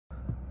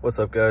What's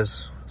up,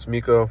 guys? It's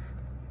Miko.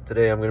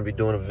 Today I'm going to be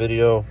doing a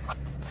video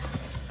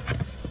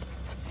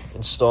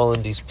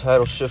installing these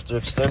paddle shifter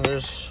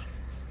extenders.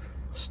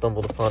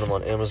 Stumbled upon them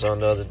on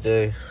Amazon the other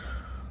day.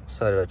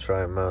 Decided I'd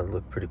try them out. They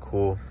look pretty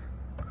cool.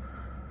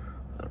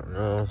 I don't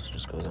know. It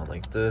just goes on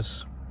like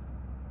this.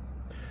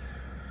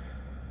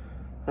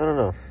 I don't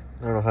know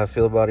how I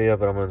feel about it yet,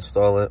 but I'm going to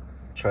install it.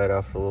 Try it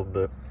out for a little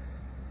bit.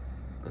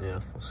 And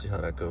yeah, we'll see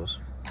how that goes.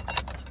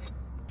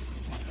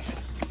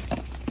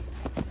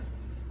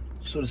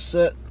 So the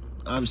set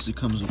obviously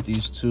comes with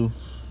these two.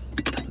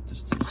 Put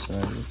this to the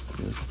side real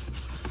quick.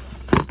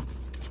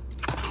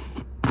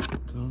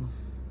 Go.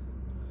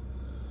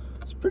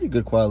 It's pretty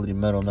good quality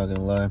metal, I'm not gonna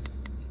lie.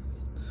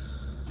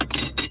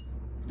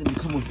 Then you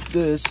come with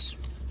this,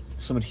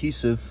 some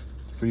adhesive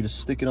for you to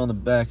stick it on the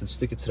back and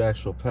stick it to the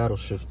actual paddle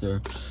shifter.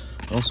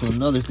 Also,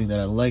 another thing that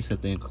I like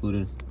that they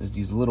included is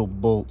these little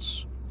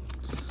bolts.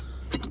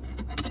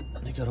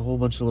 And they got a whole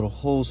bunch of little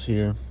holes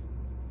here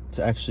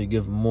to actually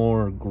give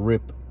more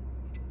grip,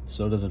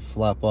 so it doesn't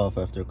flop off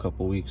after a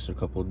couple weeks or a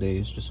couple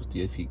days, just with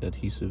the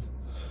adhesive.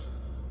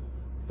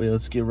 But yeah,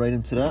 let's get right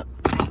into that.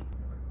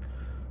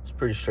 It's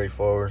pretty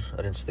straightforward. I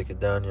didn't stick it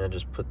down yet. I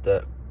just put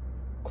that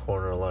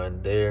corner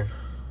line there.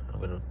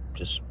 I'm gonna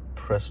just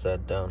press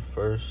that down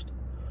first.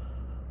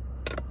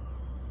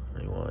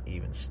 You want an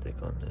even stick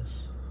on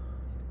this.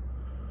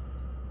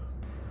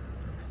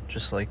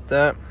 Just like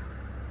that.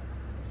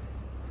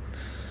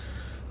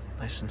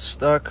 Nice and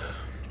stuck.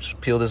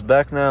 Just peel this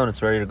back now and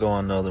it's ready to go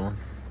on the other one.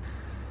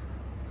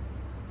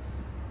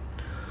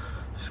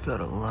 Just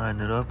gotta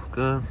line it up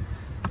good.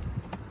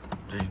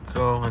 There you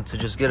go. And to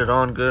just get it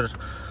on good,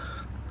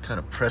 kind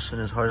of pressing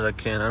as hard as I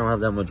can. I don't have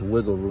that much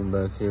wiggle room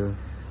back here.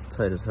 It's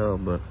tight as hell,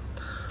 but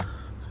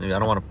I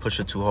don't want to push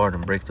it too hard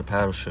and break the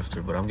paddle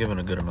shifter, but I'm giving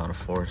a good amount of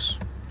force.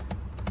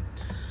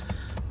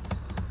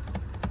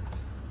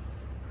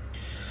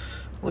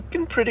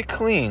 Looking pretty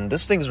clean.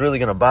 This thing's really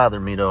gonna bother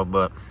me though,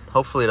 but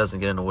hopefully it doesn't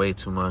get in the way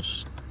too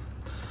much.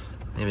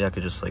 Maybe I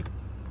could just like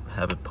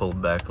have it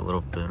pulled back a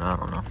little bit. I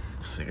don't know.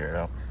 We'll figure it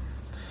out.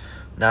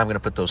 Now I'm gonna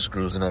put those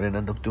screws in. I didn't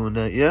end up doing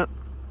that yet.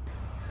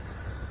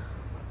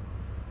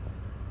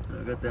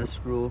 I got that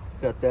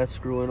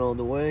screw in all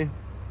the way.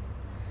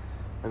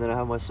 And then I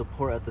have my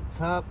support at the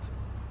top.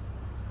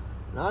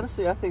 And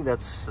honestly, I think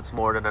that's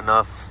more than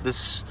enough.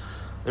 There's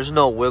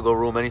no wiggle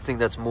room. Anything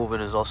that's moving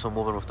is also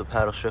moving with the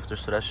paddle shifter,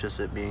 so that's just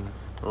it being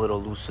a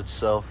little loose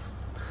itself.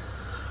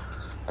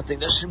 I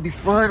think that should be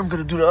fine. I'm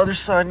gonna do the other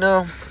side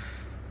now,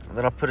 and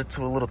then I'll put it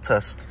to a little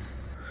test.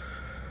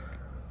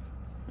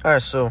 All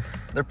right, so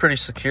they're pretty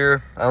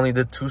secure. I only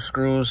did 2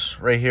 screws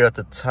right here at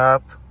the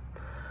top,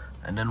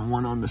 and then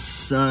 1 on the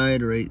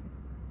side right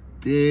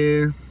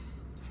there.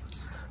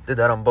 Did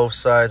that on both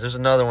sides. There's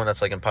another one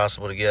that's like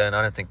impossible to get, and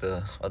I didn't think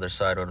the other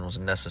side one was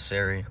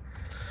necessary.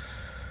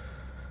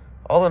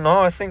 All in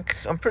all, I think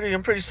I'm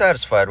pretty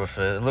satisfied with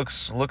it. It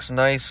looks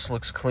nice,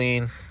 looks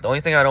clean. The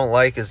only thing I don't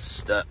like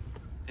is that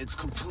it's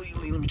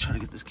completely, let me try to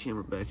get this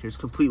camera back here. It's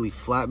completely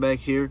flat back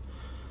here.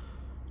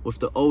 With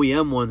the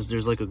OEM ones,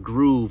 there's like a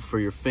groove for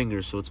your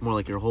fingers, so it's more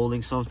like you're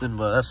holding something,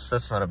 but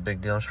that's not a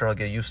big deal. I'm sure I'll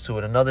get used to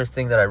it. Another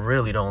thing that I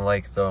really don't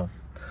like though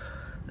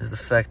is the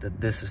fact that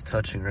this is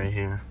touching right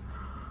here.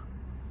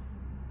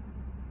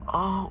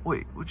 Oh,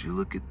 wait, would you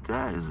look at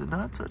that? Is it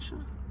not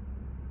touching?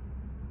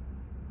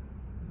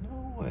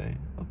 No way.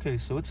 Okay,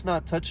 so it's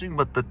not touching,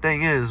 but the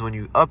thing is, when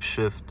you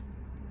upshift,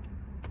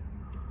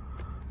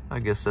 I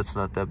guess that's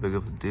not that big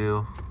of a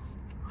deal.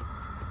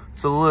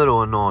 It's a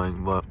little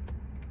annoying, but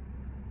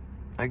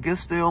I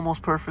guess they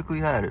almost perfectly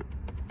had it.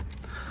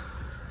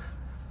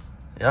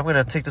 Yeah, I'm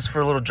gonna take this for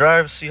a little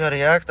drive, see how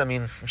they act. I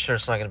mean, I'm sure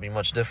it's not gonna be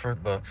much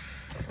different, but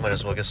might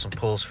as well get some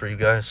pulls for you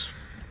guys.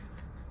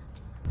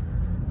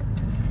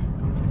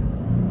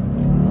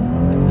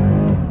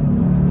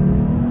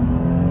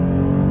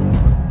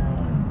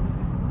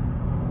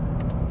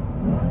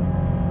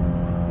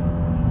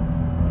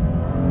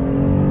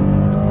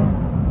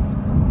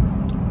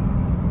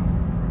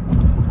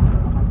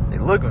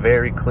 Look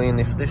very clean.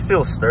 They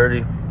feel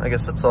sturdy. I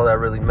guess that's all that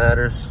really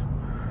matters.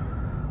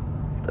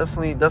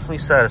 Definitely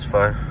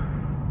satisfied.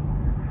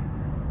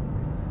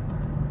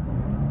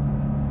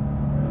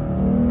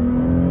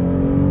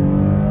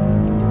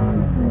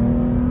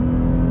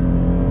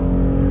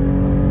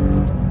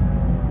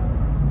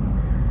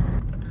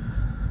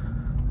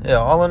 Yeah,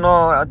 all in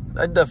all,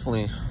 I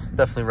definitely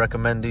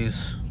recommend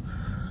these.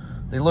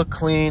 They look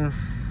clean.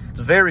 It's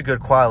very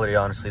good quality,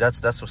 honestly.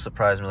 That's what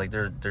surprised me. Like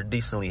they're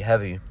decently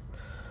heavy.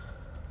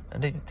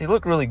 And they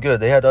look really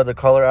good. They had other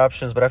color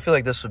options, but I feel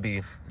like this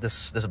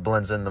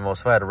blends in the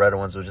most. If I had red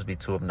ones, it would just be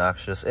too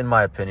obnoxious, in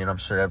my opinion. I'm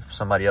sure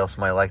somebody else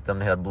might like them.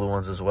 They had blue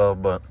ones as well,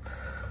 but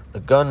the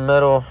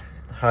gunmetal,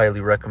 highly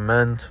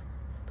recommend.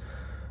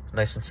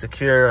 Nice and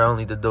secure. I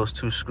only did those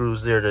 2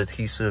 screws there. The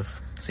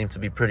adhesive seemed to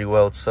be pretty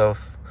well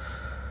itself.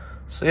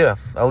 So yeah,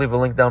 I'll leave a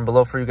link down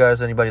below for you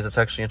guys. Anybody that's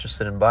actually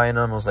interested in buying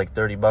them. It was like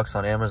 30 bucks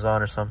on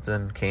Amazon or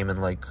something. Came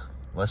in like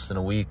less than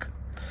a week.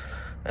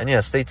 And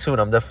yeah, stay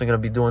tuned. I'm definitely going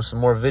to be doing some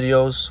more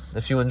videos.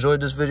 If you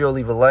enjoyed this video,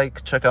 leave a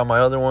like, check out my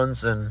other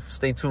ones, and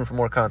stay tuned for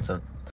more content.